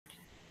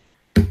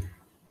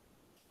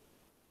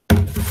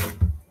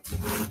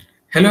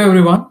Hello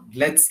everyone,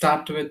 let's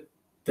start with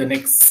the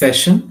next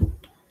session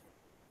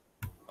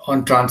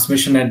on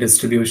transmission and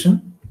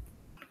distribution.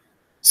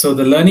 So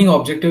the learning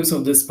objectives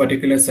of this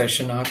particular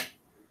session are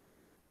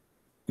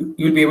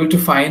you'll be able to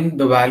find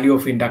the value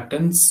of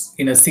inductance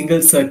in a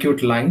single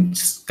circuit line,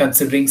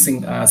 considering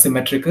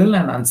symmetrical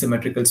and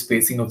unsymmetrical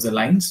spacing of the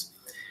lines.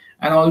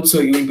 And also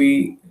you'll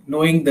be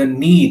knowing the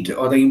need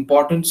or the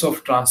importance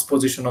of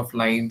transposition of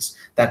lines,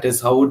 that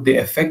is how would they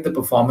affect the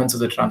performance of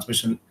the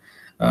transmission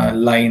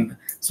line.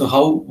 So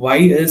why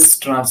is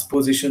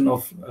transposition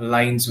of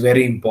lines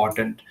very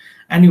important?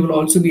 And you will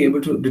also be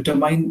able to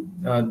determine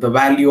the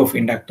value of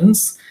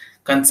inductance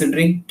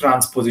considering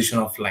transposition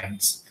of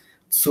lines.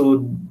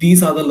 So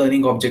these are the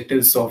learning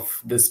objectives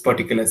of this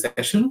particular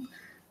session.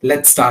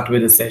 Let's start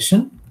with the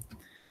session.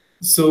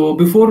 So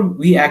before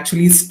we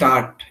actually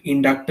start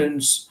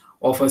inductance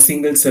of a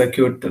single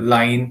circuit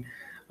line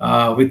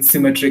with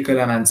symmetrical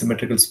and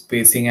unsymmetrical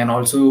spacing, and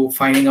also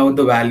finding out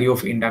the value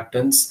of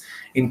inductance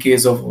in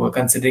case of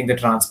considering the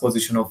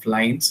transposition of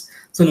lines.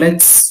 So let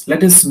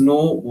us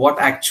know what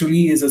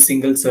actually is a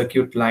single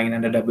circuit line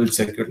and a double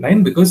circuit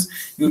line, because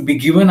you'll be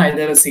given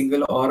either a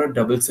single or a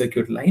double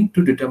circuit line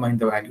to determine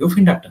the value of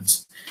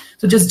inductance.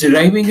 So just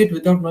deriving it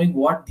without knowing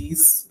what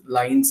these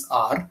lines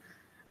are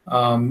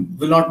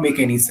will not make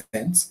any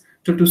sense.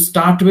 So to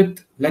start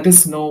with, let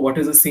us know what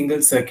is a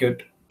single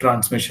circuit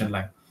transmission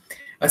line.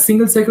 A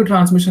single circuit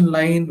transmission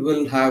line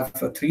will have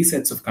three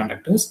sets of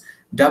conductors.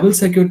 Double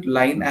circuit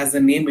line, as the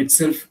name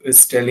itself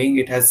is telling,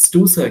 it has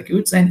two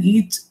circuits, and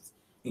each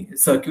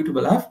circuit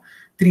will have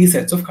three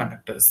sets of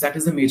conductors. That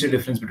is the major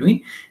difference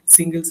between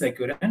single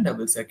circuit and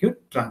double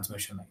circuit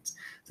transmission lines.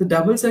 So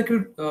double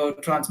circuit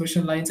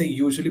transmission lines are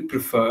usually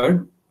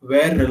preferred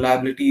where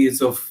reliability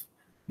is of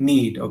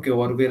need, okay,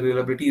 or where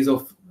reliability is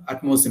of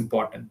utmost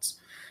importance.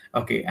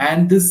 Okay,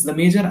 and the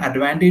major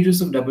advantages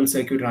of double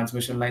circuit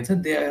transmission lines are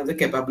they have the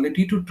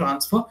capability to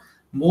transfer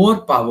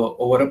more power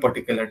over a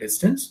particular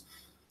distance,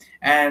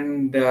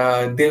 and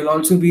they will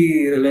also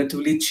be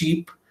relatively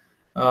cheap,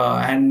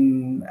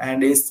 and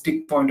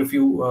aesthetic point of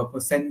view,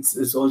 sense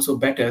is also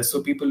better.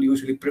 So people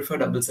usually prefer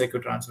double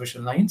circuit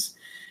transmission lines,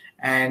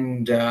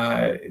 and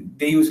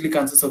they usually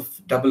consist of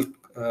double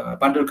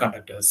bundle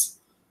conductors.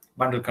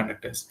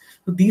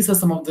 So these are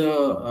some of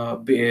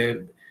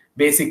the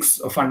basics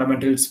or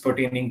fundamentals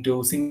pertaining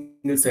to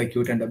single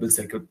circuit and double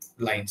circuit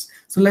lines.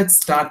 So let's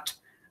start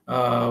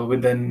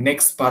with the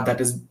next part,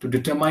 that is to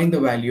determine the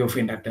value of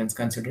inductance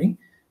considering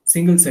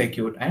single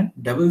circuit and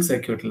double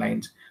circuit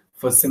lines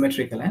for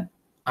symmetrical and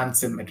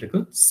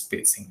unsymmetrical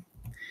spacing.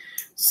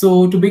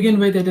 So to begin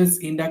with, it is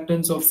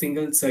inductance of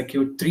single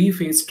circuit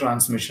three-phase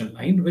transmission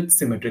line with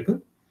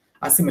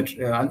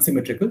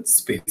unsymmetrical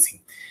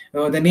spacing.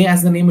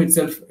 As the name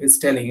itself is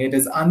telling, it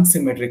is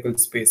unsymmetrical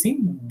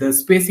spacing. The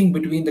spacing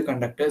between the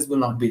conductors will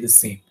not be the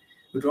same.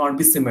 It will not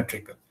be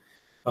symmetrical,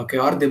 okay,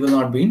 or they will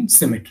not be in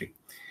symmetry.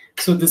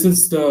 So this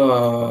is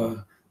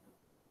the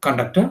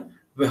conductor,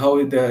 how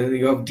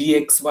you have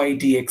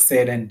dxy,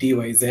 dxz, and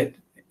dyz in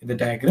the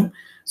diagram.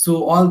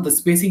 So all the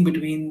spacing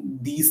between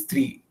these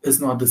three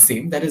is not the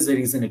same. That is the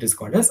reason it is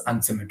called as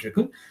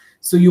unsymmetrical.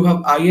 So you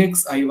have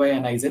ix, iy,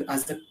 and iz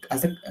as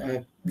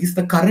these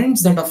are the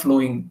currents that are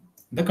flowing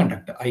in the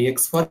conductor.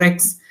 Ix for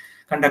x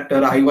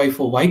conductor, iy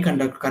for y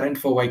conductor, current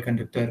for y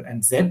conductor,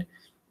 and z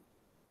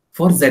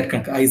for z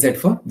conductor, iz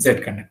for z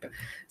conductor.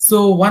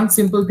 So one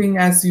simple thing,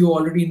 as you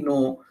already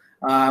know,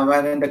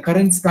 when the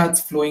current starts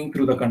flowing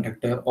through the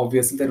conductor,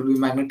 obviously there will be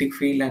magnetic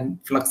field and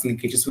flux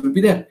linkages will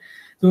be there.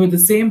 So with the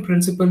same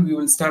principle, we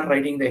will start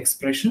writing the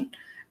expression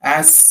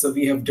as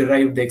we have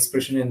derived the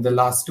expression in the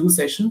last two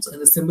sessions. In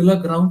the similar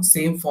ground,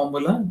 same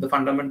formula, the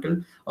fundamental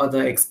or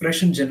the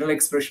expression, general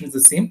expression is the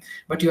same,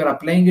 but you are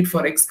applying it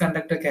for x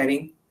conductor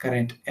carrying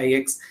current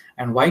Ix,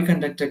 and y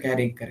conductor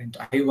carrying current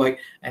Iy,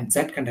 and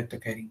z conductor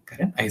carrying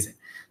current Iz.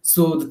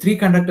 So the three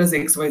conductors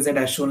x, y, z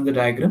as shown in the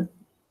diagram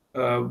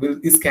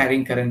is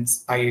carrying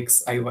currents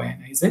Ix, Iy,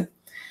 and Iz.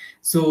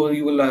 So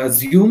you will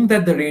assume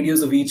that the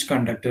radius of each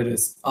conductor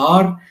is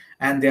r,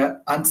 and they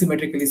are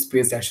unsymmetrically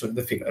spaced as shown in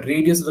the figure.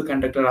 Radius of the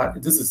conductor are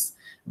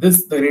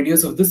the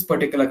radius of this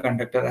particular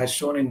conductor as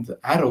shown in the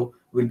arrow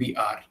will be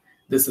r.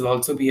 This will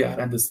also be r,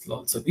 and this will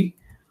also be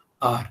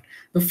r.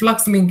 The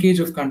flux linkage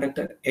of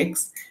conductor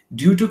x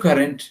due to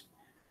current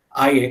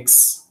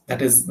Ix,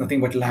 that is nothing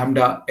but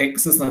lambda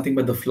x is nothing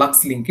but the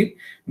flux linkage.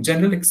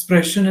 General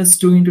expression is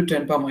 2 into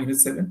 10 power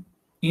minus 7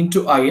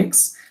 into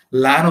Ix.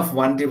 Ln of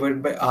 1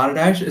 divided by r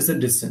dash is the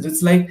distance.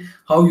 It's like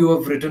how you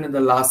have written in the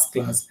last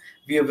class.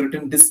 We have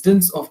written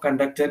distance of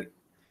conductor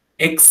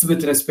x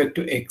with respect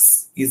to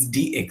x is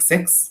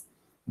dxx.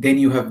 Then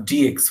you have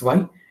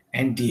dxy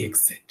and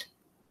dxz.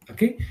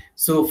 Okay.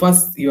 So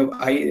first you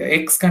have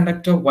x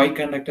conductor, y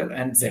conductor,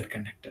 and z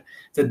conductor.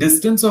 The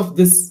distance of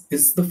this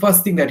is the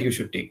first thing that you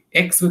should take.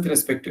 X with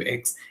respect to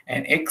x,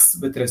 and x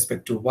with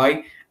respect to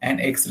y,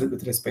 and x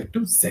with respect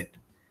to z.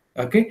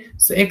 Okay,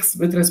 so x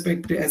with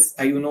respect to, as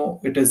you know,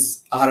 it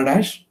is r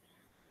dash.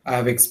 I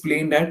have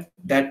explained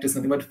that is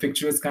nothing but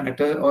fictitious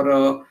conductor or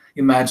a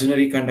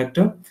imaginary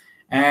conductor,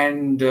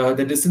 and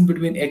the distance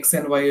between x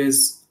and y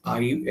is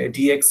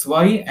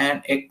dxy,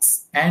 and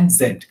x and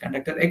z,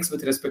 conductor x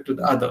with respect to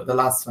the other, the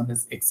last one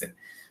is xz.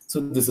 So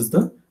this is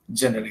the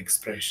general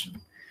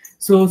expression.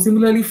 So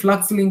similarly,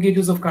 flux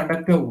linkages of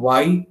conductor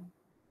y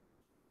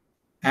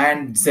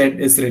and z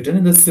is written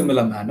in the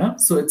similar manner.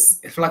 So its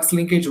flux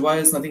linkage y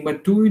is nothing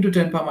but 2 into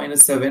 10 power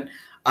minus 7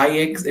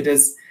 ix. It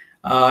is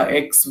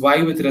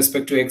xy with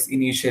respect to x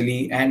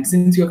initially, and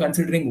since you're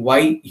considering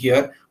y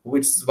here,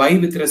 which is y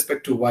with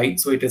respect to y,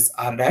 so it is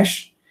r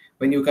dash.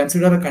 When you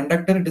consider a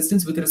conductor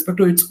distance with respect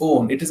to its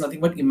own, it is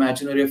nothing but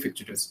imaginary or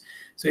fictitious.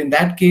 So in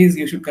that case,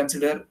 you should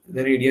consider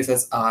the radius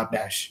as r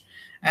dash,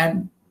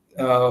 and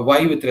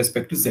y with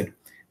respect to z.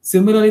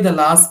 Similarly, the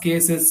last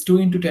case is 2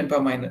 into 10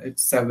 power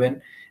minus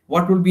 7.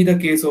 What will be the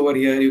case over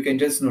here? You can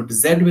just note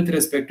z with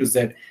respect to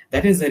z.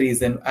 That is the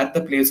reason at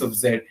the place of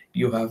z,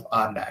 you have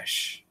r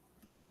dash.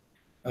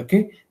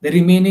 Okay, the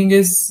remaining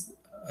is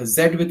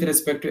z with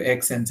respect to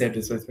x and z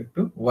with respect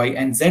to y,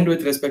 and z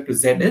with respect to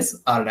z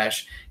is r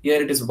dash.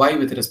 Here it is y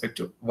with respect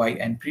to y,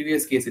 and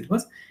previous case it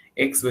was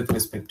x with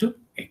respect to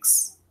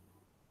x.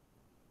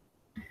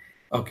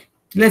 Okay,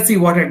 let's see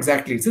what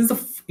exactly. Since the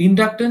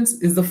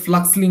inductance is the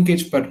flux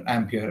linkage per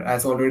ampere,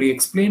 as already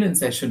explained in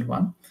session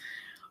 1,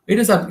 it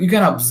is you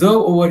can observe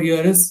over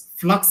here is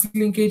flux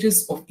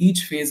linkages of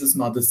each phase is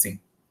not the same.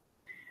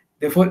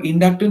 Therefore,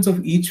 inductance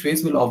of each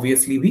phase will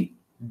obviously be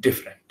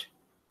different.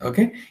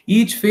 Okay,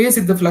 each phase,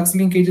 if the flux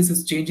linkages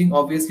is changing,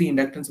 obviously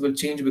inductance will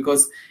change,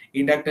 because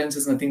inductance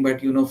is nothing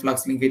but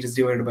flux linkage is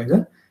divided by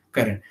the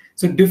current.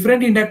 So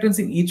different inductance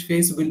in each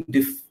phase will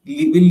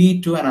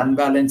lead to an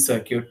unbalanced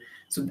circuit.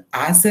 So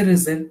as a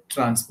result,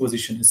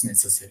 transposition is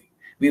necessary.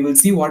 We will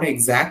see what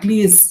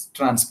exactly is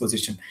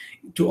transposition.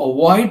 To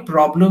avoid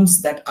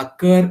problems that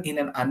occur in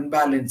an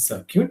unbalanced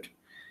circuit,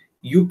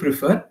 you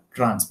prefer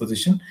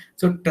transposition.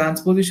 So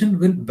transposition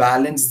will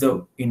balance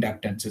the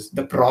inductances.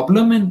 The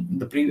problem in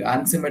the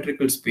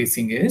unsymmetrical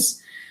spacing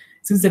is,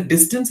 since the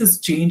distance is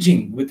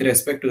changing with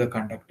respect to the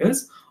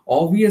conductors,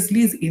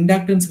 obviously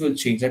inductance will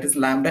change. That is,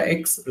 lambda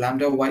x,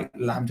 lambda y,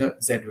 lambda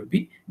z will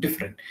be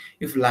different.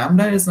 If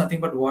lambda is nothing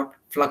but what?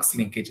 Flux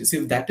linkages.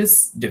 If that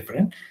is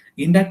different,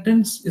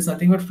 inductance is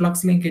nothing but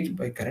flux linkage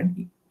by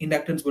current.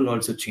 Inductance will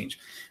also change.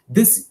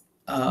 This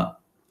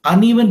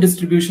uneven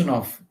distribution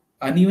of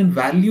uneven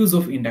values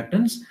of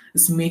inductance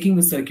is making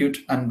the circuit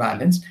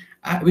unbalanced,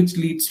 which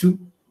leads to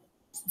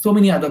so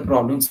many other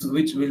problems,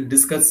 which we'll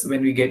discuss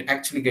when we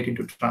actually get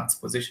into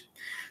transposition.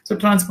 So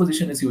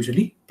transposition is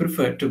usually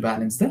preferred to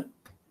balance the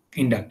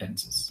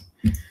inductances.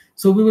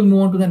 So we will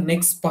move on to the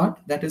next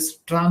part, that is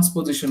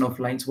transposition of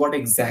lines. What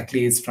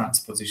exactly is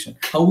transposition?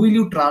 How will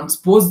you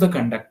transpose the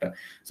conductor?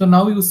 So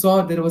now you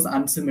saw there was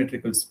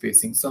unsymmetrical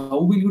spacing. So how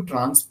will you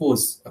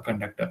transpose a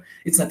conductor?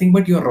 It's nothing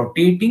but you're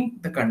rotating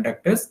the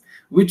conductors,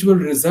 which will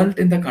result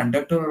in the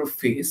conductor or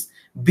phase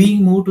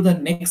being moved to the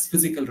next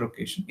physical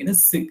location in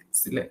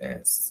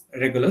a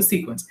regular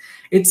sequence.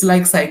 It's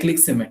like cyclic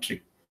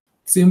symmetry.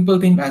 Simple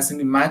thing, as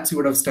in maths you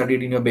would have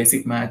studied in your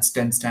basic maths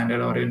 10th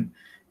standard or in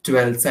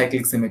 12th,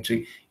 cyclic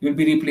symmetry. You will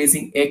be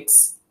replacing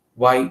x,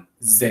 y,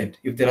 z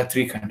if there are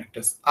 3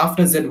 conductors.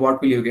 After z, what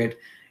will you get?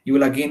 You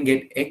will again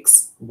get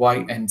x,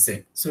 y, and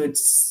z. So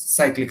it's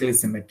cyclically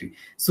symmetry.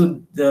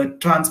 So the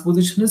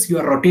transposition is you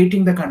are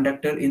rotating the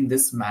conductor in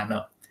this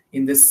manner,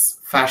 in this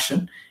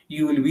fashion.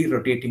 You will be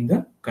rotating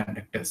the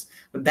conductors.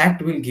 But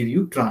that will give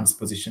you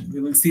transposition.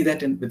 We will see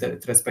that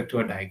with respect to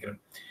a diagram.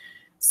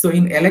 So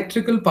in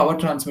electrical power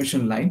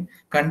transmission line,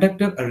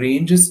 conductor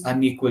arranges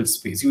unequal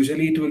space.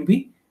 Usually it will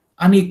be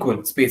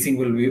unequal spacing,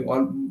 will be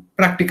all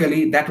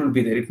practically that will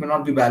be there. It may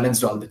not be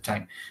balanced all the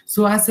time.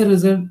 So as a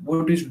result,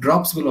 voltage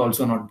drops will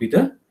also not be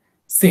the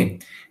same.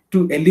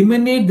 To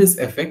eliminate this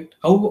effect,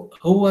 how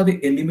are they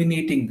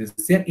eliminating this?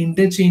 They are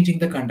interchanging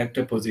the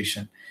conductor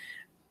position.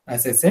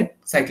 As I said,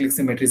 cyclic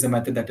symmetry is a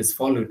method that is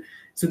followed.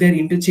 So they are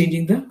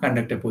interchanging the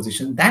conductor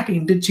position. That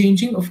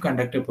interchanging of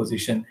conductor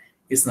position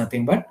is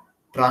nothing but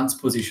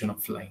transposition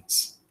of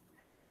lines.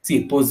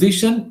 See,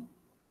 position,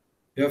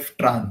 you have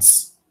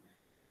trans.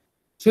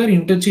 So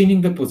you're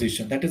interchanging the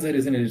position. That is the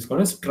reason it is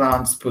called as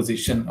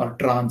transposition or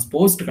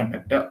transposed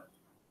conductor.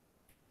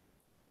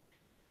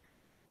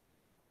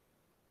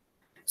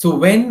 So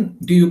when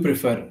do you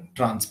prefer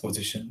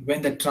transposition?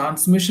 When the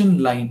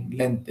transmission line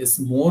length is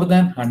more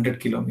than 100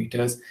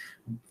 kilometers,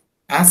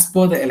 as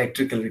per the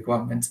electrical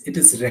requirements, it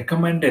is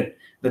recommended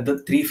that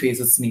the 3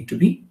 phases need to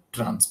be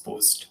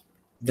transposed.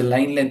 The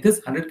line length is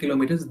 100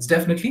 kilometers. It's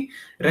definitely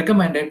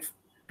recommended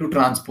to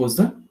transpose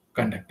the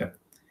conductor.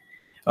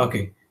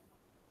 Okay.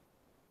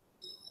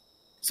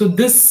 So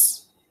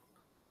this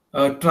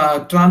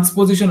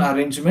transposition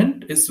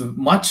arrangement is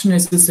much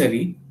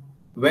necessary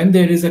when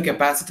there is a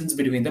capacitance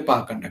between the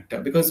power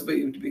conductor, because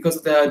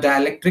the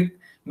dielectric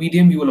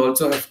medium you will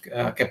also have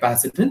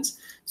capacitance.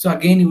 So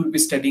again, you will be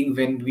studying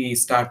when we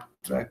start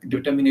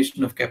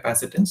determination of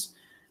capacitance,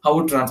 how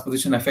would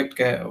transposition affect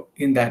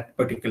in that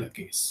particular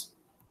case.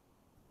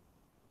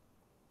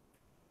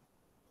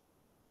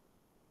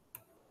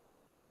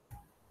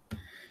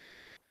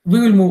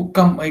 We will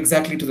come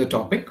exactly to the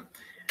topic.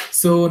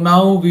 So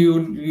now we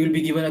will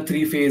be given a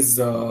three-phase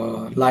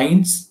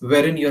lines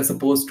wherein you are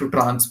supposed to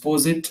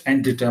transpose it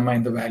and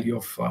determine the value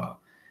of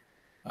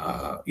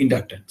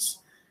inductance.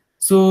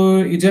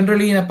 So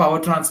generally in a power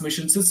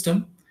transmission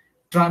system,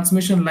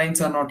 transmission lines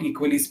are not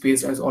equally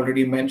spaced as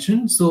already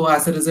mentioned. So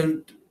as a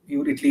result,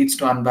 it leads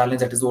to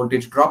unbalance. That is,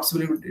 voltage drops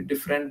will be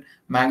different,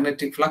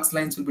 magnetic flux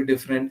lines will be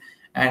different,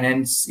 and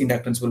hence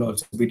inductance will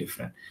also be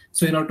different.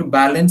 So in order to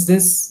balance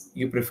this,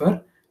 you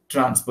prefer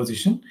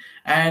transposition.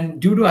 And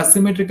due to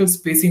asymmetrical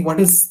spacing,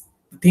 what is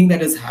the thing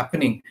that is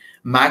happening?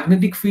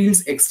 Magnetic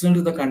fields external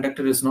to the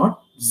conductor is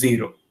not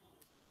zero.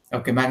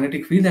 Okay,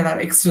 magnetic field that are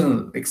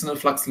external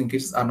flux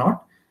linkages are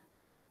not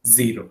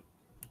zero.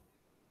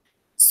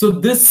 So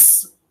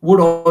this would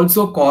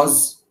also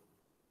cause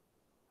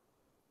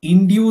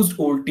induced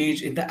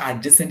voltage in the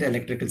adjacent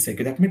electrical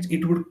circuit. That means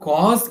it would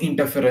cause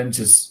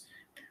interferences.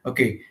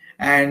 Okay,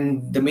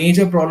 and the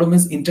major problem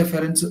is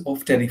interference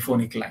of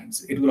telephonic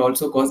lines. It will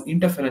also cause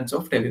interference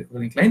of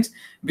telephonic lines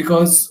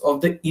because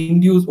of the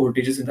induced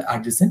voltages in the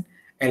adjacent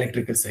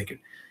electrical circuit.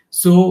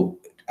 So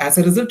as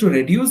a result, to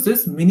reduce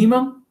this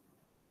minimum,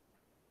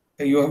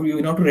 you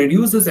have to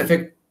reduce this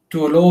effect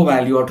to a low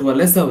value or to a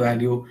lesser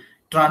value.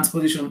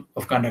 Transposition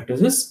of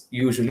conductors is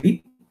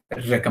usually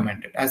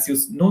recommended. As you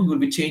know, you will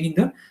be changing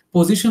the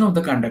position of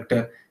the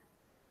conductor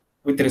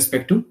with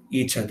respect to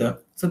each other.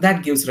 So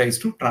that gives rise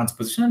to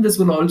transposition, and this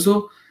will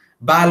also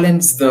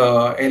balance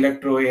the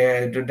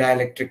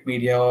dielectric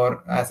media,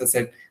 or as I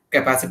said,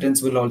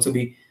 capacitance will also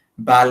be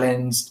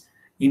balanced,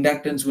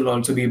 inductance will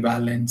also be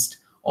balanced.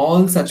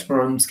 All such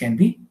problems can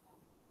be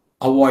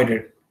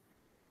avoided.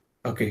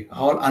 Okay,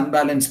 all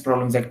unbalanced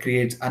problems that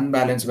creates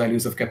unbalanced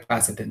values of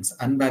capacitance,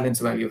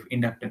 unbalanced value of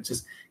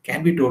inductances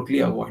can be totally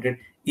avoided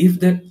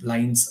if the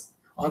lines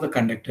or the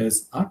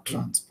conductors are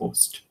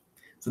transposed.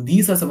 So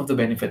these are some of the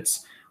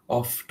benefits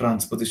of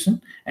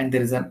transposition, and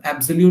there is an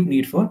absolute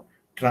need for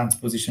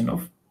transposition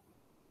of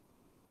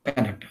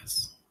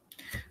conductors.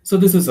 So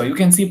this is how you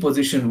can see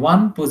position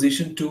 1,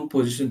 position 2,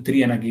 position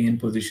 3, and again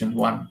position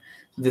 1.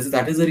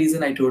 That is the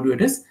reason I told you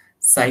it is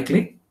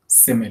cyclic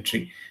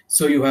symmetry.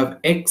 So you have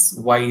X,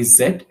 Y,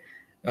 Z.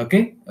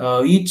 Okay,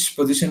 each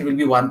position will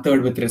be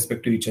 1/3 with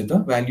respect to each other.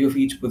 Value of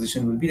each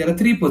position will be, there are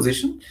 3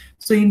 positions,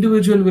 so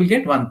individual will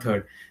get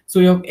 1/3. So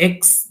you have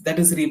X that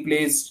is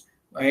replaced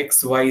by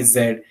X, Y,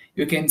 Z.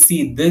 You can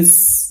see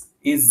this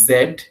is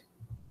Z,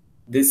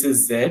 this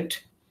is Z,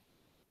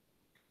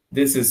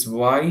 this is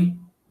Y,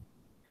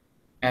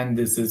 and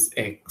this is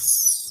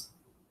X.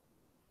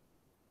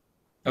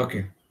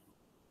 Okay,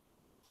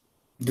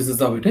 this is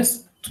how it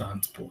is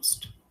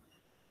transposed.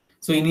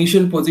 So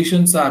initial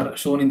positions are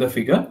shown in the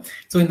figure.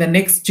 So in the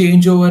next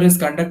changeover is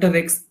conductor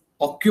X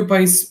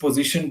occupies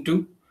position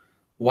 2,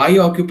 Y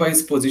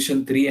occupies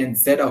position 3, and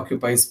Z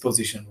occupies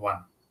position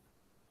 1.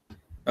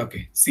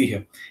 Okay, see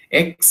here.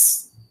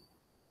 X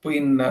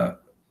in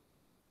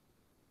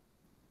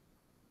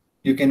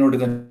you can note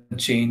the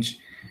change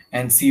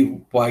and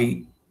see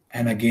Y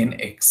and again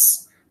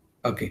X.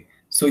 Okay,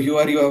 so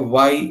here you have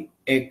Y,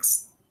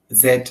 X,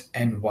 Z,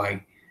 and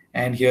Y,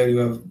 and here you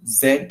have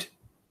Z,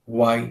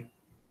 Y,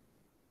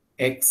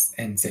 X,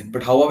 and Z.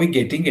 But how are we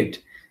getting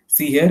it?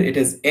 See here, it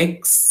is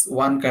X,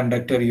 one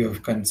conductor you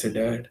have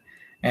considered,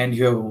 and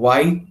you have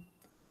Y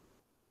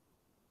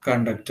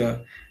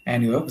conductor,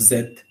 and you have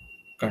Z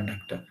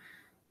conductor.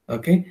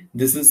 Okay,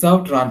 this is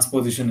how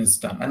transposition is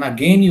done. And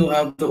again, you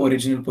have the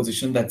original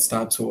position that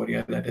starts over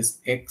here, that is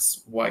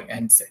X, Y,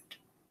 and Z.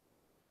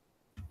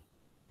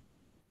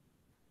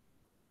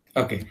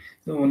 Okay,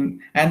 so,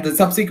 and the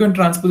subsequent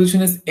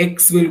transposition is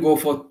X will go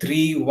for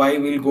 3, Y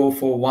will go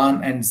for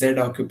 1, and Z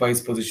occupies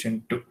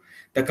position 2.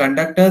 The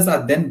conductors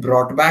are then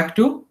brought back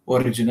to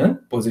original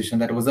position.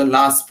 That was the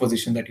last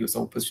position that you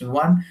saw, position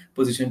 1,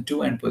 position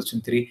 2, and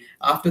position 3.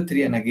 After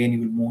 3, and again, you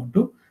will move on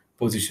to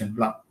position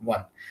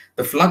 1.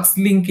 The flux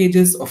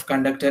linkages of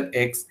conductor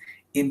X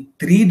in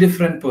 3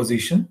 different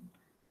positions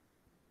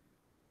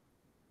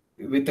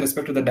with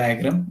respect to the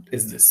diagram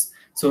is this.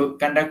 So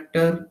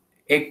conductor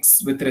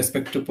X with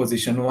respect to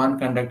position 1,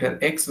 conductor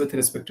X with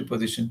respect to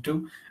position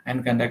 2,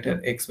 and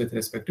conductor X with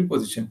respect to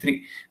position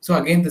 3. So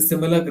again, the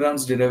similar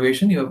grounds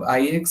derivation, you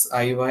have Ix,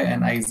 Iy,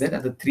 and Iz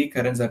are the 3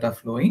 currents that are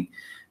flowing.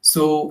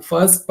 So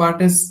first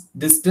part is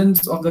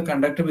distance of the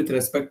conductor with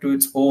respect to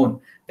its own.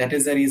 That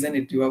is the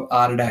reason you have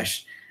R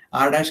dash.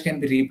 R dash can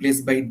be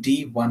replaced by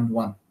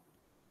D11.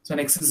 So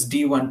next is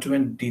D12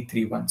 and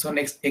D31. So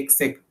next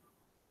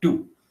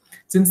X2.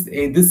 Since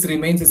this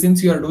remains,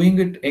 since you are doing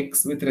it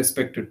X with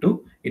respect to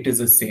 2, it is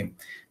the same.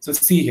 So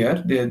see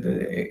here,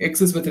 the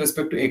X is with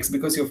respect to X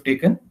because you have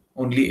taken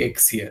only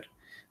X here.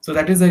 So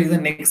that is the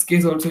reason. Next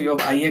case also you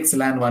have Ix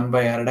ln 1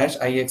 by R dash,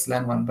 Ix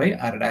ln 1 by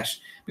R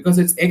dash, because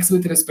it's X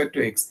with respect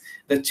to X.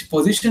 The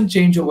position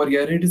change over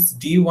here, it is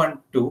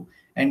D12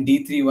 and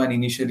D31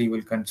 initially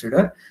will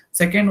consider.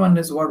 Second one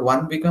is what?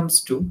 1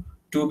 becomes 2,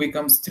 2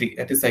 becomes 3.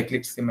 That is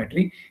cyclic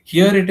symmetry.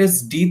 Here it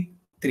is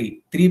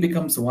D3, 3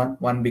 becomes 1,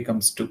 1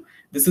 becomes 2.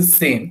 This is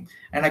same.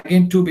 And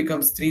again 2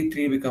 becomes 3,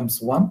 3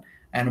 becomes 1,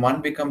 and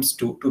 1 becomes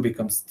 2, 2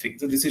 becomes 3.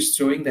 So this is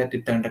showing that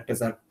the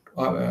conductors are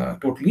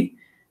totally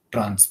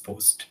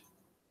transposed.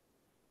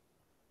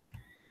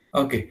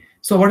 Okay,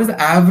 so what is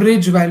the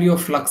average value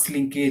of flux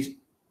linkage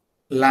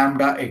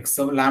lambda x?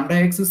 So lambda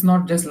x is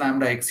not just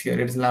lambda x here,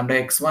 it is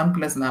lambda x1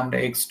 plus lambda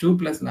x2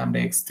 plus lambda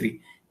x3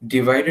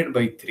 divided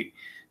by 3.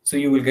 So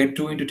you will get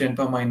 2 into 10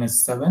 power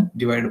minus 7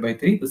 divided by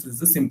 3. This is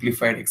the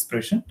simplified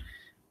expression.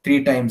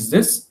 3 times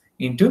this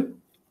into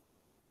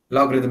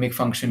logarithmic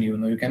function,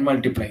 you can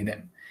multiply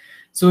them.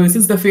 So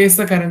since the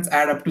phasor currents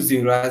add up to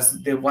 0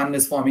 as the one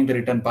is forming the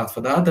return path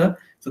for the other,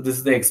 so this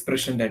is the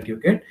expression that you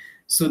get.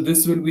 So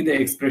this will be the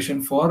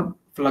expression for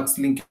flux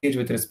linkage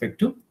with respect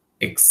to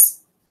x.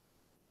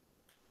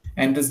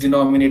 And this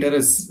denominator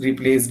is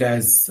replaced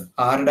as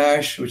r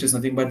dash, which is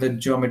nothing but the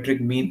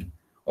geometric mean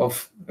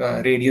of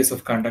radius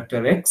of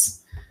conductor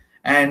x.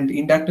 And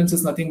inductance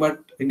is nothing but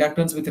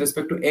inductance with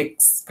respect to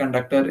x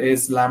conductor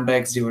is lambda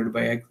x divided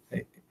by x,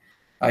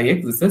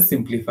 ix. This is a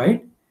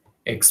simplified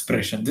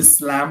expression. This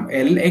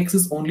Lx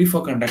is only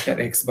for conductor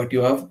x, but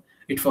you have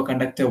it for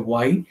conductor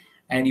y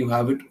and you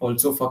have it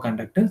also for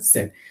conductor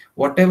z.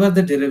 Whatever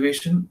the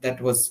derivation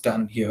that was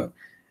done here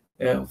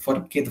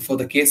for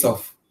the case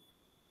of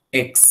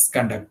x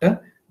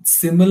conductor,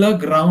 similar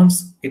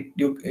grounds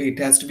it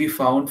has to be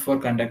found for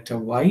conductor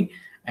y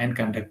and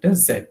conductor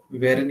z,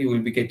 wherein you will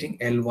be getting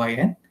ly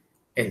and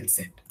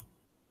lz.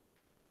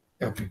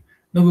 Okay,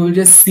 now we will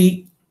just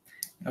see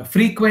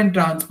frequent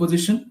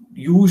transposition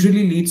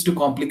usually leads to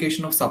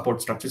complication of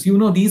support structures.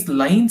 These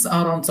lines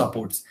are on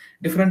supports,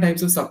 different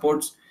types of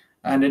supports,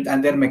 and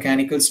their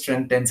mechanical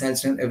strength, tensile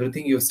strength,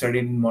 everything you've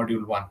studied in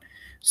module 1.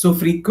 So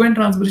frequent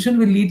transposition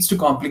will leads to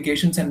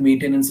complications and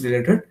maintenance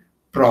related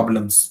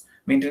problems.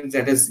 Maintenance,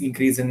 that is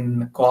increase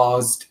in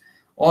cost,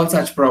 all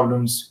such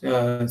problems,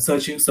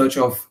 search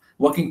of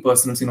working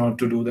personnel in order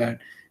to do that,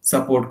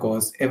 support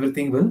costs,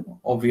 everything will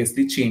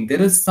obviously change.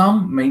 There is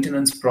some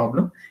maintenance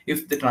problem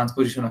if the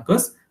transposition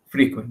occurs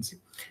frequency.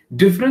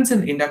 Difference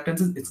in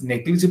inductance is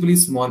negligibly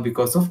small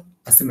because of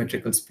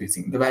asymmetrical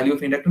spacing. The value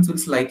of inductance will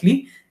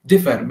slightly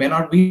differ, may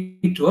not be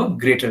to a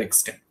greater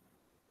extent.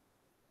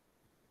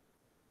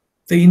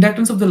 The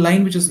inductance of the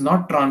line which is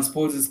not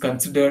transposed is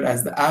considered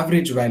as the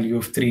average value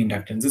of 3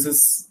 inductance. This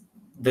is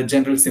the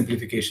general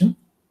simplification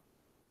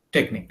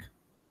technique.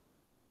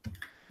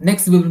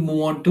 Next, we will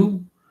move on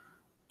to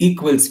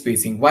equal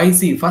spacing. Why?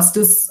 See, first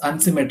is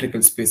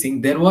unsymmetrical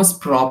spacing. There was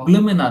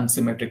problem in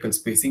unsymmetrical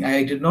spacing.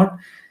 I did not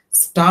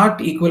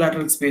start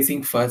equilateral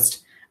spacing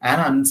first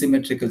and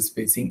unsymmetrical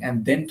spacing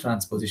and then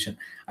transposition.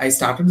 I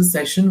started the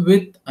session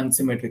with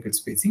unsymmetrical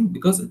spacing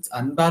because its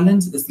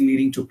unbalance is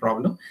leading to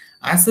problem.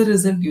 As a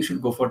result, you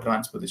should go for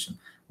transposition.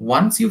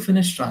 Once you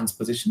finish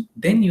transposition,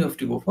 then you have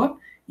to go for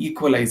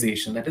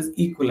equalization, that is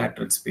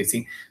equilateral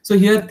spacing. So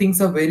here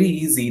things are very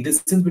easy.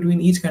 Distance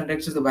between each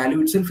conductor, the value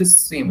itself is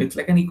same. It's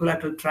like an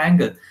equilateral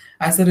triangle.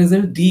 As a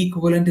result, D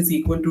equivalent is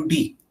equal to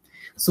D.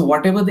 So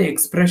whatever the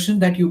expression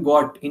that you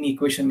got in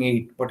equation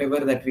 8,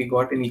 whatever that we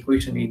got in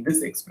equation 8,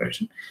 this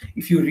expression,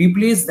 if you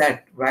replace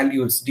that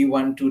values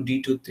D1, 2,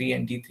 D2, 3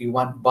 and D3,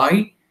 1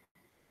 by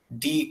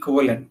D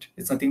equivalent,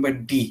 it's nothing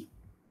but D.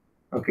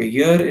 Okay,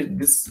 here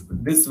this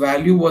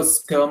value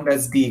was termed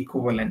as D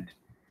equivalent.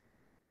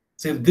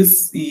 So if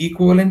this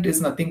equivalent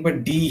is nothing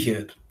but D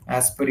here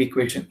as per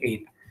equation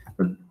 8,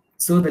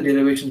 so the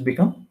derivations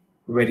become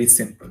very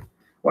simple.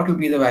 What will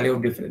be the value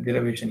of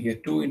derivation here?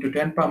 2 into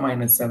 10 power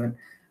minus 7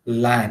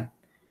 ln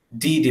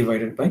D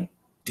divided by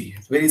D.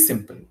 It's very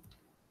simple.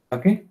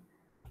 Okay.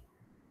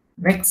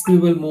 Next, we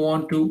will move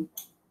on to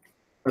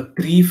a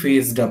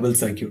 3-phase double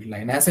circuit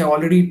line. As I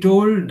already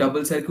told,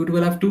 double circuit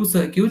will have 2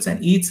 circuits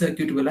and each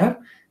circuit will have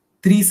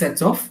 3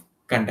 sets of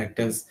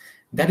conductors.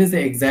 That is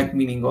the exact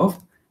meaning of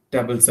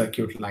double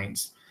circuit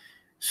lines.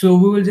 So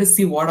we will just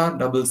see what are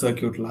double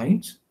circuit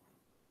lines,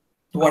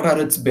 what are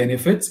its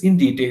benefits in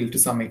detail to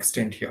some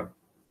extent here.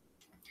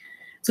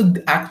 So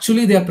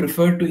actually they are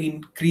preferred to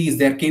increase,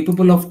 they are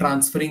capable of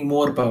transferring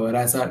more power,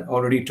 as I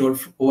already told,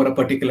 over a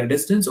particular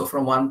distance or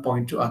from one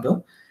point to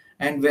other.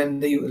 And when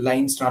the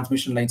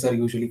transmission lines are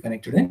usually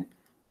connected in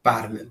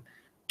parallel.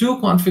 2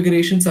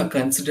 configurations are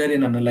considered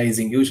in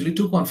analyzing. Usually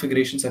 2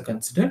 configurations are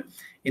considered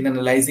in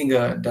analyzing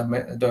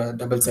the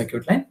double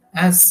circuit line.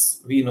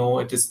 As we know,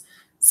 it is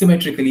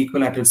symmetrical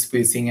equilateral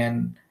spacing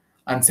and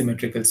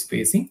unsymmetrical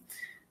spacing.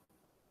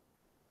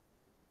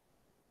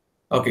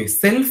 Okay,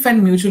 self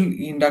and mutual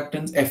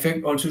inductance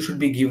effect also should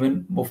be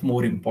given of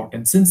more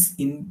importance. Since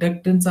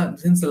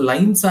the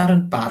lines are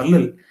in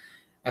parallel,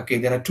 okay,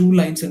 there are 2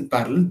 lines in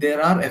parallel,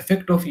 there are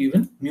effect of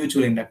even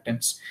mutual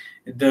inductance.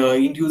 The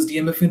induced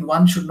EMF in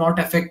one should not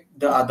affect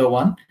the other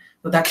one,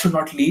 so that should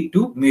not lead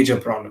to major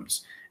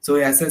problems. So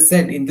as I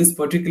said, in this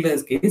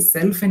particular case,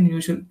 self and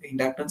mutual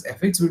inductance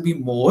effects will be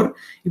more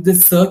if the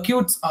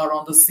circuits are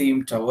on the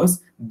same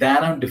towers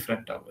than on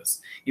different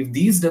towers. If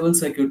these double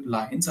circuit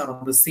lines are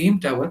on the same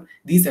tower,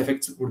 these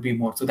effects would be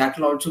more. So that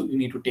will also you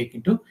need to take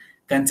into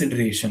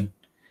consideration.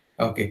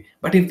 Okay,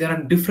 but if there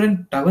are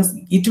different towers,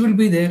 it will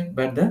be there,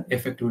 but the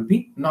effect will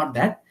be not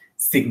that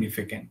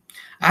significant.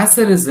 As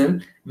a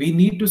result, we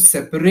need to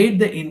separate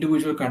the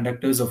individual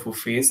conductors of a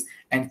phase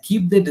and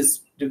keep the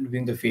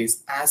between the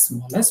phase as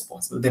small as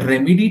possible. The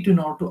remedy to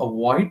now to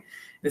avoid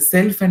the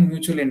self and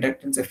mutual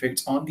inductance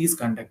effects on these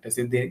conductors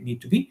if they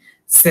need to be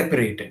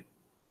separated.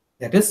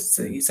 That is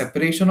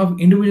separation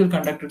of individual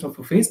conductors of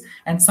a phase,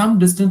 and some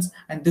distance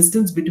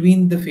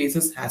between the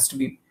phases has to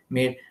be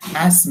made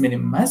as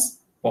minimum as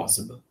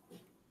possible.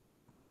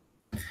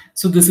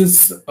 So this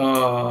is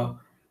a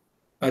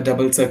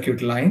double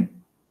circuit line.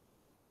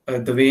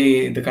 The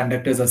way the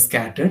conductors are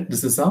scattered,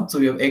 this is how. So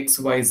you have x,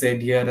 y, z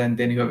here, and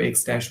then you have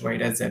x dash, y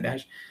dash, z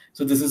dash.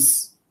 So this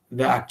is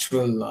the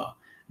actual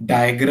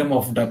diagram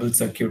of double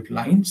circuit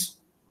lines.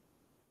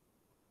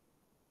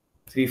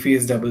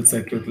 Three-phase double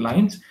circuit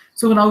lines.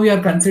 So now we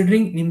are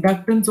considering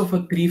inductance of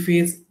a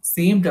three-phase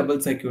same double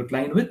circuit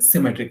line with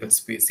symmetrical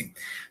spacing.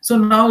 So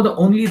now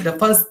the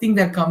first thing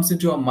that comes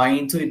into our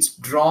mind, so it's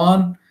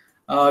drawn,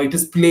 it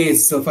is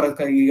placed. So for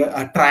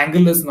a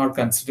triangle is not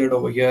considered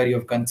over here. You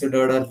have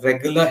considered a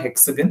regular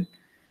hexagon.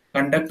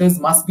 Conductors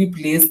must be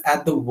placed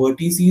at the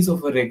vertices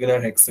of a regular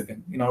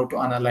hexagon in order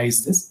to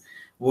analyze this.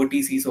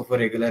 Vertices of a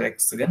regular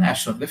hexagon as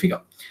shown in the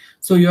figure.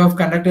 So you have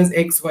conductors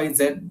x, y,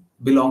 z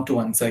belong to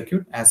one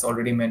circuit as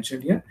already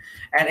mentioned here,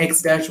 and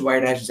x dash,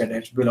 y dash, z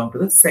dash belong to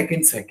the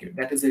second circuit.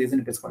 That is the reason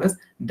it is called as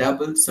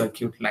double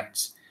circuit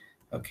lines.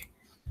 Okay,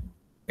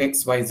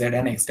 x, y, z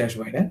and x dash,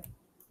 y dash,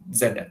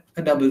 z dash,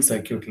 a double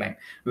circuit line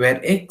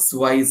where x,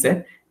 y,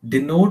 z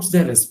denotes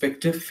the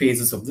respective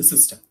phases of the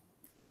system.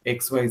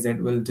 X, Y, Z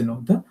will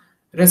denote the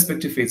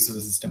respective phases of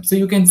the system. So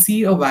you can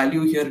see a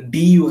value here,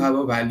 D, you have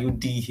a value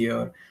D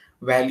here,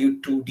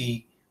 value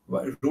 2D,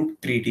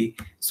 root 3D.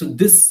 So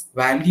this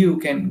value you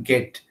can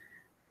get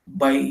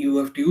by, you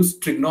have to use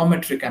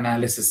trigonometric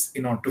analysis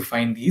in order to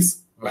find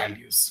these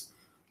values.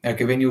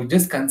 Okay, when you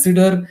just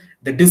consider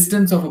the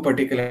distance of a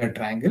particular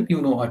triangle,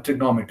 you know a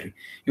trigonometry.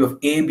 You have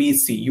A, B,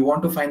 C. You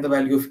want to find the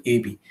value of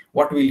AB.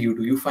 What will you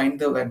do? You find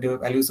the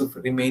values of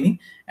remaining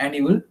and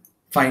you will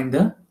find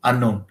the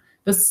unknown.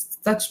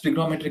 Such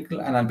trigonometric,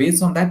 and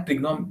based on that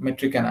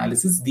trigonometric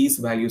analysis, these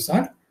values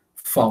are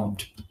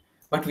found.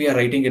 But we are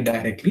writing it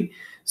directly.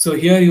 So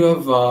here you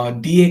have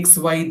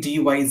dxy,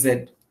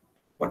 dyz.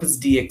 What is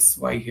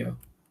dxy here?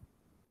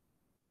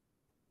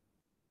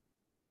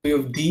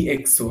 You have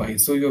dxy.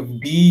 So you have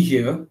d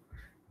here,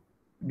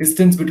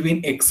 distance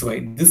between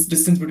xy. This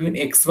distance between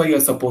xy you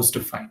are supposed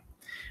to find.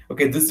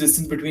 Okay, this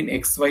distance between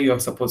xy you are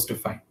supposed to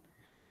find.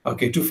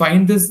 Okay, to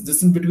find this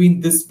distance between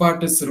this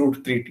part is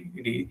root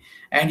 3d,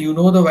 and you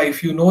know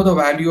if you know the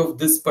value of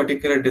this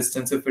particular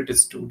distance, if it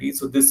is 2d,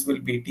 so this will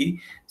be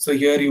d. So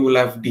here you will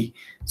have d.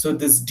 So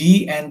this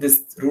d and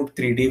this root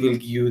 3d will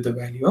give you the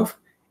value of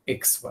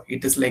xy.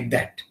 It is like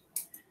that.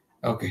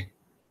 Okay,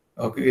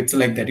 it's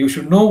like that. You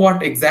should know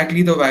what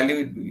exactly the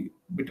value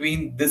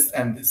between this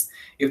and this.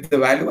 If the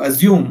value,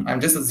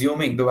 I'm just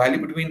assuming the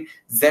value between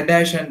z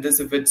dash and this,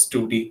 if it's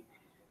 2d.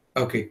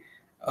 Okay.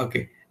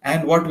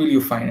 And what will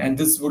you find? And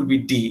this will be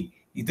d.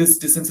 This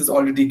distance is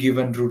already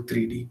given root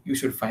 3d. You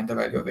should find the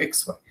value of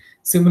xy.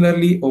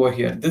 Similarly, over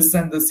here, this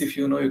and this, if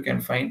you know, you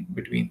can find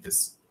between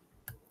this.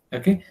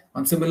 Okay.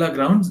 On similar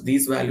grounds,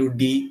 these value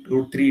d,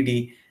 root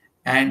 3d,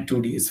 and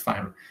 2d is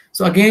found.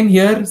 So again,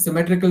 here,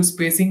 symmetrical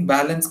spacing,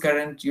 balance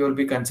current, you will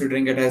be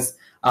considering it as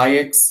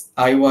ix,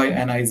 iy,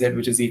 and iz,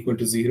 which is equal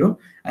to 0.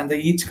 And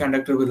each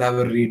conductor will have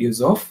a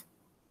radius of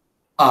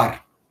r.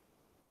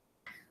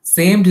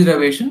 Same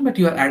derivation, but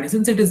you are adding,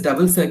 since it is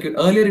double circuit,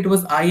 earlier it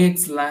was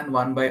ix ln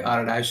 1 by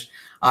r dash,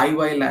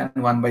 iy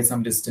ln 1 by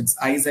some distance,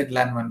 iz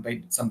ln 1 by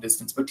some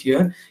distance. But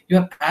here, you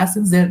have, as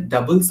since they're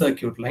double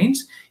circuit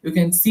lines, you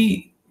can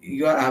see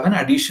you have an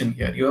addition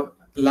here. You have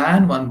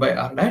ln 1 by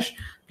r dash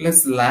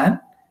plus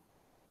ln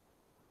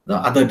the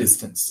other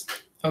distance.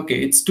 Okay,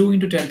 it's 2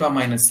 into 10 power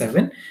minus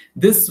 7.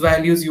 This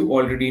values you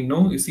already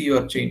know. You see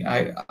your chain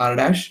r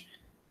dash,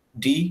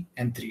 d,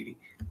 and 3d.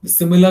 The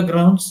similar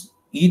grounds,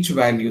 each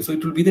value, so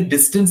it will be the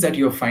distance that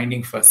you're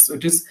finding first. So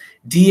it is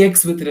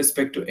dx with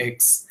respect to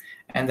x,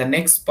 and the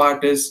next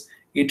part is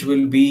it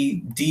will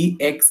be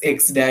dx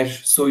x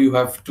dash, so you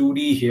have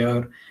 2d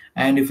here,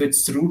 and if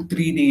it's root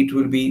 3d, it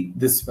will be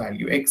this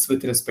value, x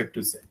with respect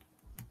to z.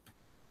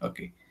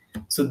 Okay,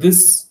 so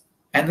this,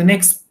 and the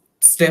next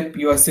step,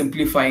 you are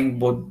simplifying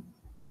both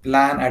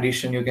ln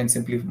addition, you can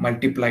simply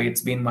multiply,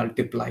 it's been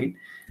multiplied,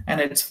 and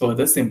it's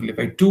further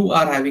simplified. Two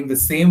are having the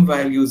same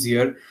values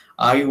here,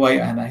 iy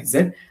and iz.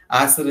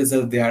 As a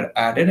result, they are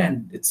added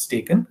and it's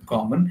taken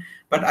common.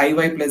 But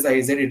iy plus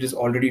iz, it is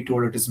already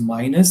told it is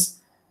minus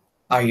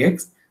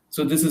ix.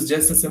 So this is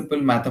just a simple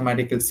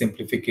mathematical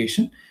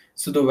simplification.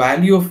 So the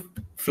value of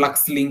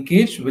flux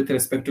linkage with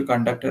respect to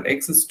conductor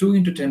x is 2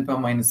 into 10 power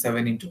minus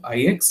 7 into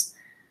ix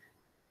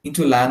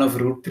into ln of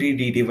root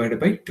 3d divided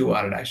by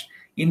 2r dash.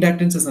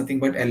 Inductance is nothing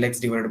but Lx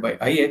divided by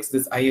Ix.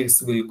 This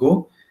Ix will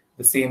go,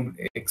 the same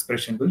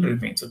expression will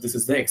remain. So this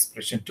is the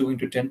expression, 2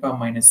 into 10 power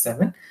minus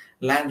 7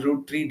 ln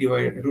root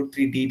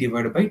 3d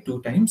divided by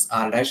 2 times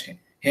r dash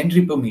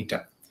Henry per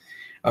meter.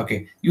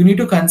 Okay, you need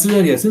to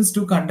consider here, since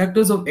two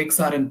conductors of X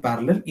are in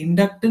parallel,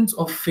 inductance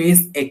of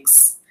phase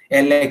X,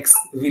 Lx,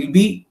 will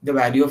be the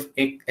value of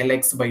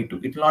Lx by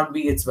 2. It will not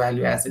be its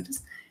value as it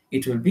is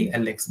it will be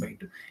Lx by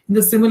 2. In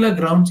the similar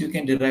grounds, you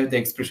can derive the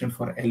expression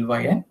for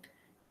Ly and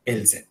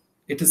Lz.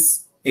 It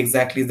is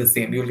exactly the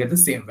same. You will get the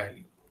same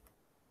value.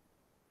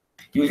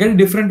 You will get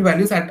different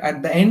values.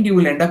 At the end, you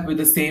will end up with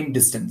the same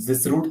distance.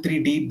 This root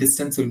 3d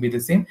distance will be the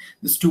same.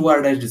 This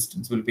 2r dash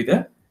distance will be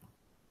the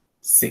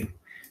same.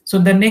 So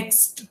the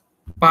next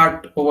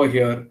part over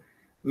here,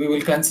 we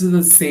will consider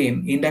the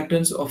same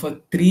inductance of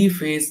a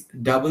three-phase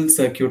double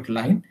circuit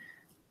line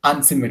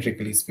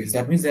unsymmetrically spaced.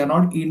 That means they are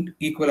not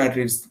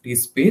equilaterally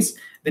spaced.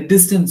 The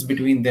distance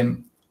between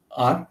them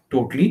are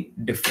totally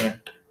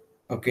different.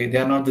 Okay, they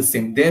are not the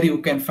same. There you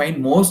can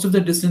find most of the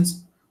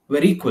distance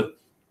were equal.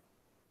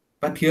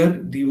 But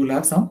here you will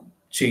have some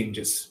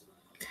changes.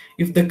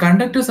 If the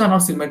conductors are not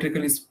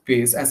symmetrically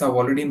spaced, as I've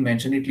already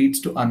mentioned, it leads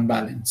to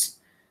unbalance.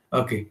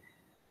 Okay.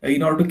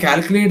 In order to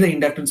calculate the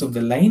inductance of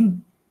the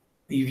line,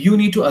 you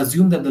need to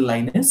assume that the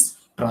line is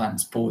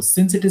transposed.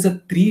 Since it is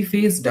a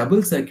three-phase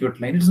double circuit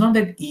line, it's not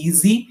that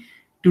easy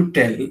to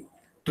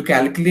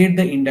calculate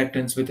the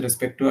inductance with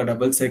respect to a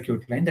double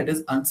circuit line that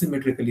is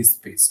unsymmetrically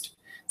spaced.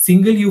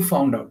 Single you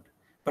found out,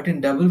 but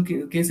in double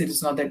case, it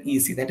is not that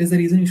easy. That is the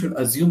reason you should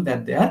assume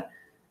that they are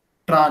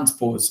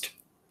transposed.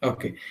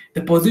 Okay,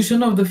 the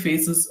position of the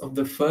phases of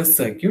the first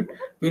circuit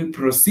will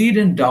proceed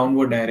in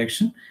downward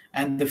direction,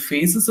 and the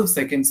phases of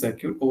second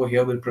circuit over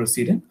here will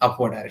proceed in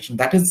upward direction.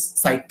 That is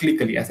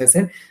cyclically. As I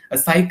said, a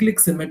cyclic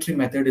symmetry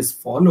method is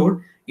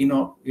followed in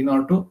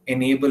order to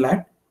enable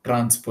at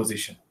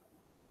transposition.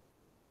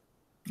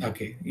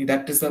 Okay,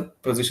 that is the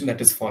position that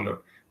is followed.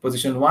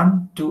 Position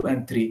 1, 2,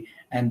 and 3,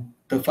 and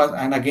the first,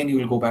 and again you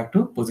will go back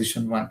to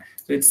position 1.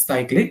 So it's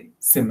cyclic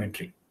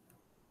symmetry.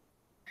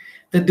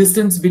 The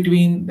distance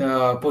between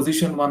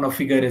position 1 of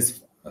figure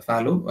is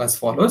as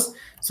follows.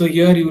 So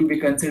here you will be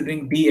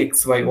considering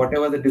dxy,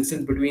 whatever the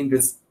distance between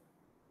this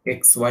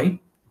xy.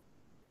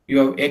 You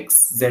have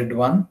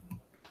xz1,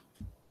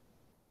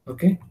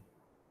 okay,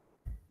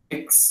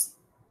 x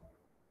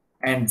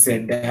and z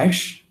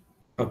dash,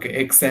 okay,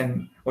 x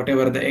and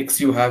whatever the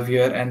x you have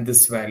here and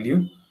this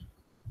value.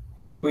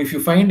 So if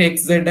you find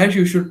xz dash,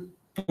 you should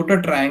put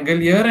a triangle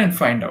here and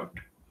find out.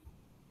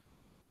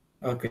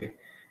 Okay,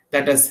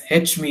 that is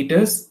h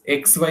meters,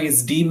 xy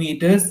is d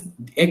meters,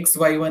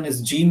 xy1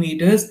 is g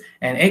meters,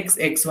 and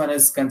xx1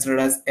 is considered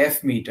as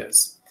f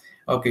meters.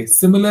 Okay,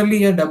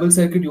 similarly a double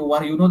circuit,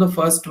 you know the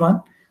first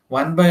one,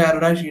 1 by r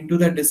dash into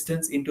that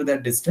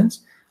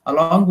distance.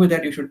 Along with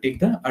that, you should take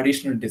the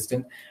additional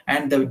distance,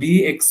 and the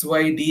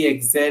dxy,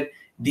 dxz,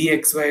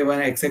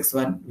 dxy1,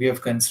 xx1, we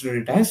have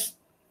considered it as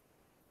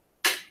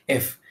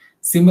f.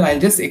 Similar, I'll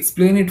just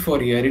explain it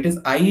for here. It is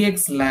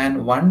ix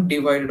ln 1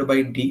 divided by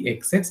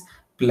dxx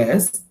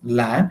plus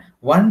ln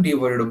 1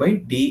 divided by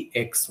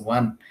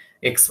dx1.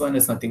 x1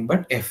 is nothing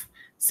but f.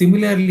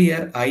 Similarly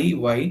here,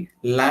 iy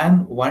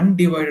ln 1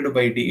 divided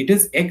by d. It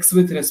is x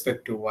with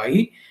respect to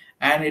y,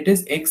 and it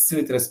is x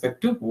with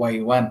respect to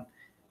y1.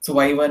 So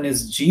y1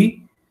 is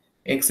g,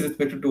 x with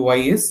respect to y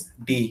is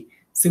d.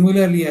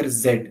 Similarly here,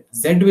 z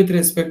with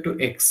respect to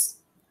x.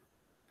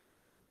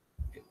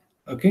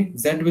 Okay,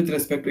 z with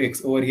respect to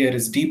x over here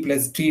is d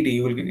plus 3d.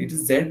 You will get, it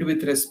is z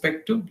with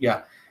respect to,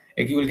 yeah,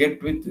 you will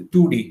get with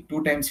 2d.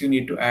 2 times you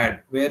need to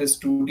add. Where is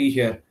 2d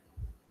here?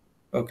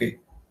 Okay.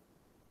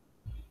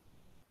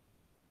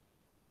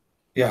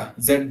 Yeah,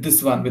 z,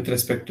 this one with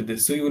respect to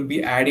this. So you will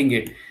be adding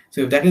it.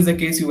 So if that is the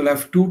case, you will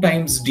have 2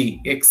 times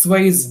d.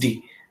 xy is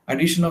d.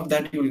 Addition of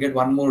that, you will get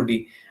one more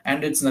d.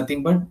 And it's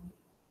nothing but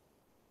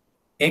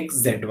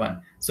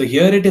xz1. So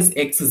here it is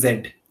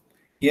xz.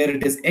 Here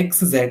it is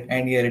xz,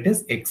 and here it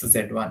is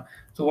xz1.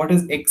 So what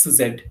is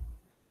xz?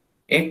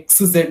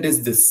 Xz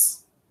is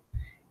this.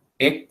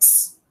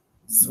 X,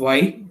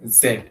 y,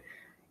 z.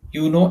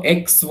 You know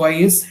xy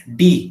is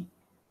d.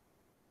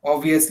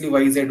 Obviously,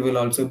 yz will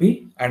also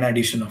be an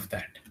addition of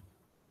that.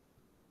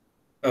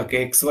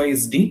 Okay, xy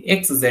is d,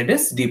 xz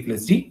is d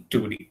plus d,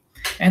 2d.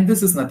 And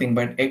this is nothing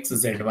but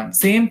xz1.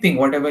 Same thing,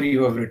 whatever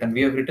you have written.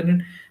 We have written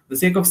it for the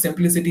sake of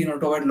simplicity, to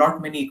avoid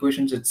lot many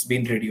equations, it's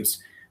been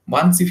reduced.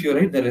 Once if you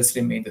write, the rest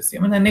remain the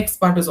same. And the next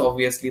part is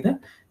obviously the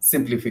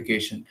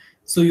simplification.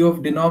 So you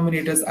have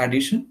denominators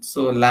addition.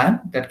 So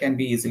ln, that can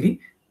be easily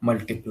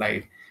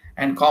multiplied.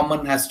 And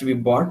common has to be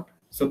brought.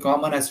 So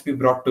common has to be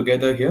brought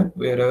together here,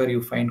 wherever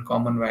you find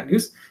common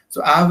values.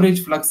 So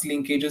average flux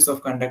linkages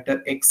of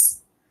conductor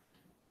X,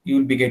 you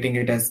will be getting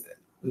it as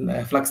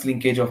flux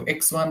linkage of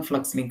X1,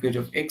 flux linkage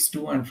of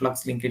X2, and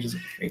flux linkages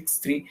of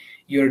X3.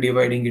 You are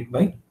dividing it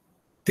by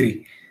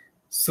 3.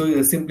 So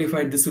this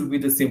will be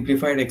the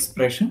simplified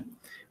expression.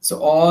 So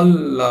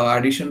all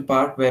addition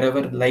part,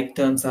 wherever like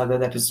terms are there,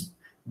 that is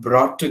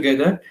brought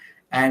together,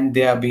 and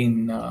they are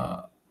being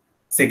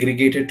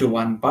segregated to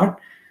one part.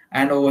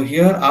 And over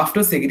here,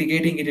 after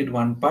segregating it in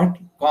one part,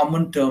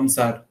 common terms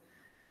are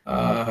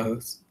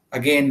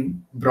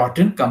again brought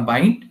in,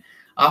 combined.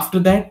 After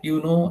that,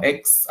 you know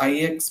ix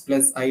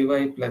plus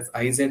iy plus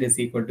iz is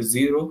equal to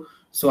 0.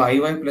 So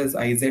iy plus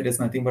iz is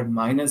nothing but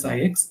minus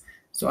ix.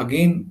 So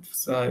again,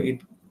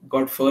 it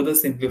got further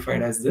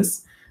simplified as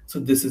this. So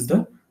this is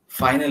the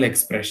final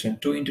expression,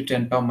 2 into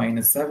 10 power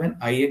minus 7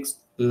 ix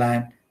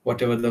ln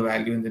whatever the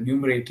value in the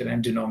numerator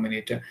and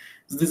denominator.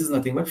 So this is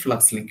nothing but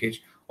flux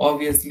linkage.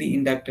 Obviously,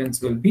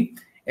 inductance will be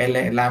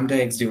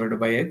lambda x divided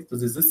by x. So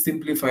this is a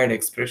simplified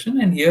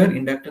expression, and here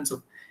inductance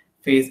of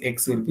phase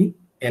x will be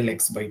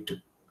Lx by 2.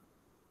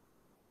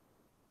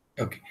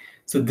 Okay,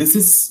 so this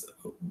is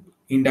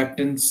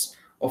inductance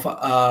of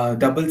a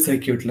double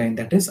circuit line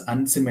that is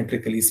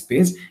unsymmetrically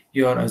spaced.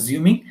 You are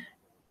assuming,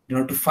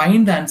 to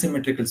find the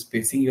unsymmetrical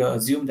spacing, you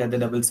assume that the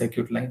double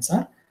circuit lines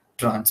are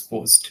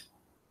transposed.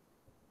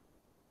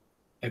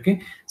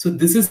 Okay, so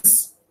this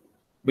is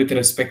with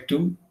respect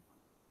to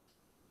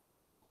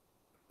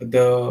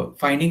the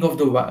finding of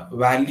the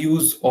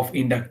values of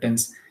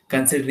inductance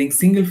considering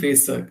single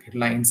phase circuit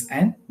lines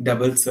and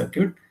double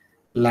circuit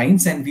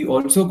lines. And we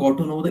also got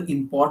to know the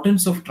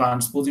importance of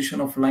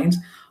transposition of lines,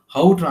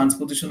 how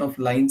transposition of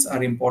lines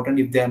are important.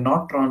 If they are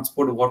not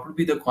transposed, what will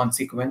be the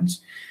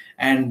consequence,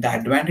 and the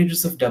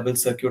advantages of double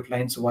circuit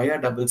lines, why are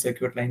double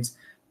circuit lines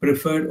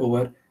preferred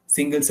over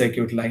single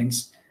circuit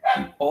lines.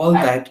 All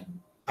that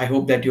I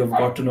hope that you have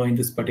got to know in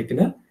this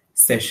particular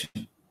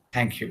session.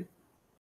 Thank you.